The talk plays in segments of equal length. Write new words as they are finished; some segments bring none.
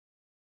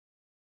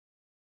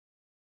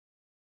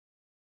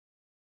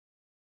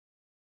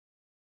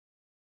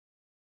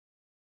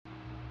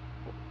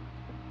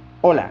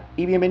Hola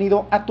y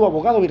bienvenido a tu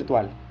abogado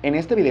virtual. En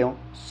este video,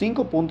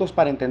 5 puntos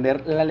para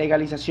entender la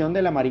legalización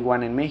de la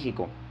marihuana en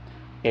México.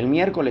 El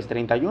miércoles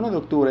 31 de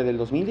octubre del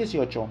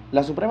 2018,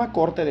 la Suprema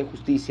Corte de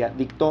Justicia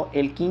dictó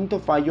el quinto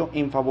fallo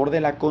en favor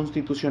de la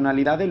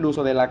constitucionalidad del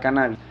uso de la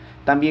cannabis,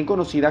 también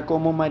conocida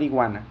como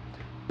marihuana.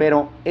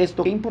 Pero,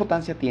 ¿esto qué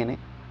importancia tiene?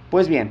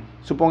 Pues bien,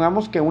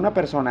 supongamos que una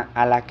persona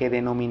a la que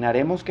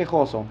denominaremos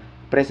quejoso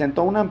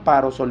presentó un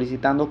amparo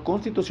solicitando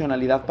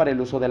constitucionalidad para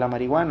el uso de la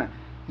marihuana,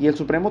 y el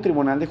Supremo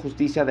Tribunal de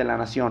Justicia de la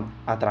Nación,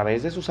 a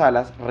través de sus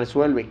salas,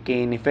 resuelve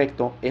que en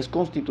efecto es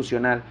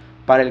constitucional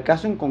para el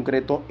caso en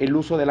concreto el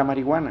uso de la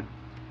marihuana.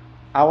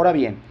 Ahora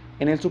bien,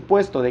 en el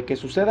supuesto de que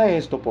suceda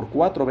esto por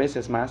 4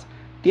 veces más,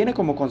 tiene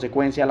como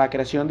consecuencia la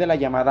creación de la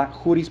llamada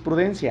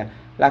jurisprudencia,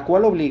 la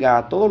cual obliga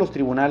a todos los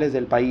tribunales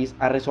del país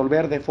a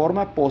resolver de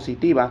forma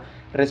positiva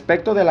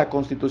respecto de la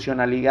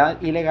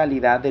constitucionalidad y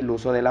legalidad del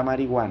uso de la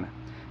marihuana.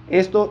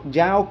 Esto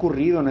ya ha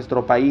ocurrido en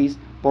nuestro país,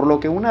 por lo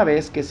que una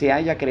vez que se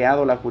haya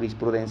creado la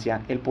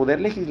jurisprudencia, el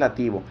Poder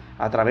Legislativo,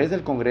 a través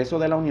del Congreso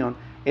de la Unión,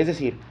 es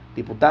decir,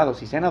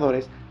 diputados y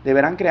senadores,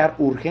 deberán crear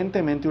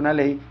urgentemente una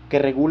ley que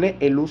regule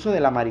el uso de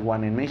la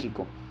marihuana en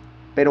México.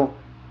 Pero,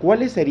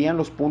 ¿cuáles serían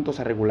los puntos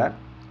a regular?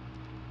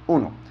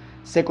 1.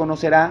 Se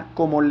conocerá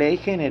como Ley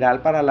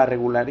General para la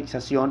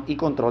Regularización y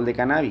Control de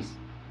Cannabis.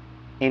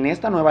 En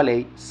esta nueva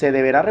ley se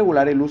deberá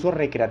regular el uso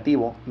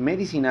recreativo,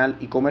 medicinal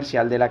y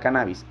comercial de la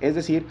cannabis, es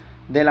decir,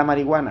 de la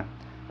marihuana.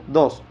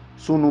 2.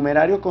 Su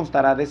numerario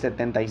constará de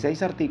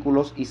 76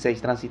 artículos y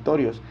 6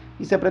 transitorios,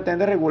 y se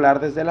pretende regular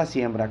desde la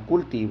siembra,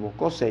 cultivo,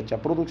 cosecha,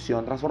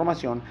 producción,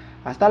 transformación,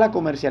 hasta la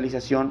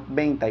comercialización,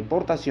 venta y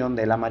portación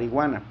de la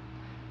marihuana.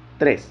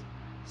 3.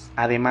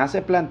 Además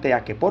se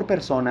plantea que por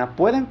persona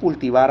puedan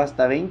cultivar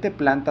hasta 20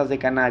 plantas de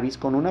cannabis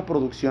con una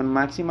producción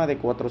máxima de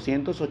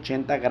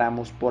 480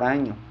 gramos por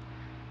año.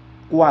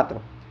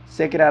 4.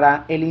 Se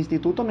creará el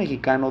Instituto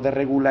Mexicano de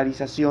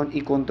Regularización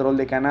y Control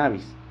de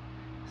Cannabis.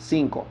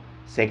 5.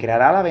 Se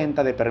creará la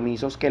venta de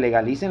permisos que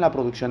legalicen la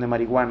producción de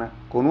marihuana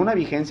con una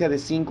vigencia de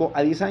 5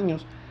 a 10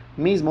 años,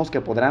 mismos que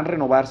podrán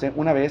renovarse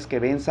una vez que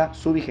venza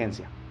su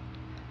vigencia.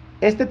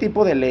 Este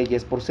tipo de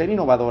leyes, por ser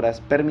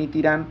innovadoras,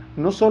 permitirán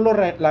no solo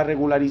la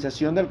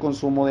regularización del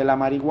consumo de la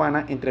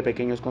marihuana entre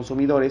pequeños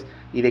consumidores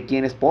y de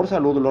quienes por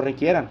salud lo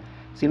requieran,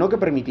 sino que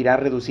permitirá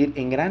reducir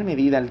en gran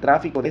medida el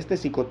tráfico de este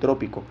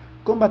psicotrópico,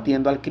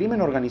 combatiendo al crimen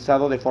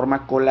organizado de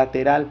forma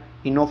colateral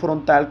y no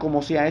frontal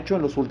como se ha hecho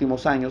en los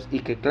últimos años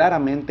y que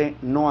claramente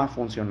no ha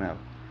funcionado.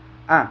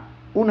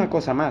 Una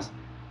cosa más,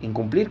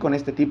 incumplir con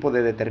este tipo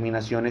de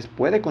determinaciones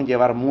puede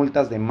conllevar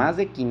multas de más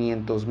de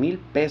 500,000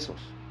 pesos.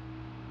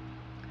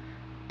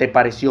 ¿Te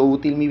pareció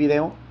útil mi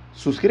video?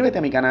 Suscríbete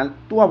a mi canal,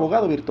 Tu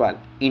Abogado Virtual,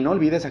 y no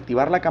olvides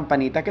activar la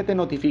campanita que te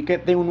notifique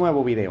de un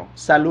nuevo video.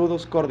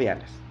 Saludos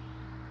cordiales.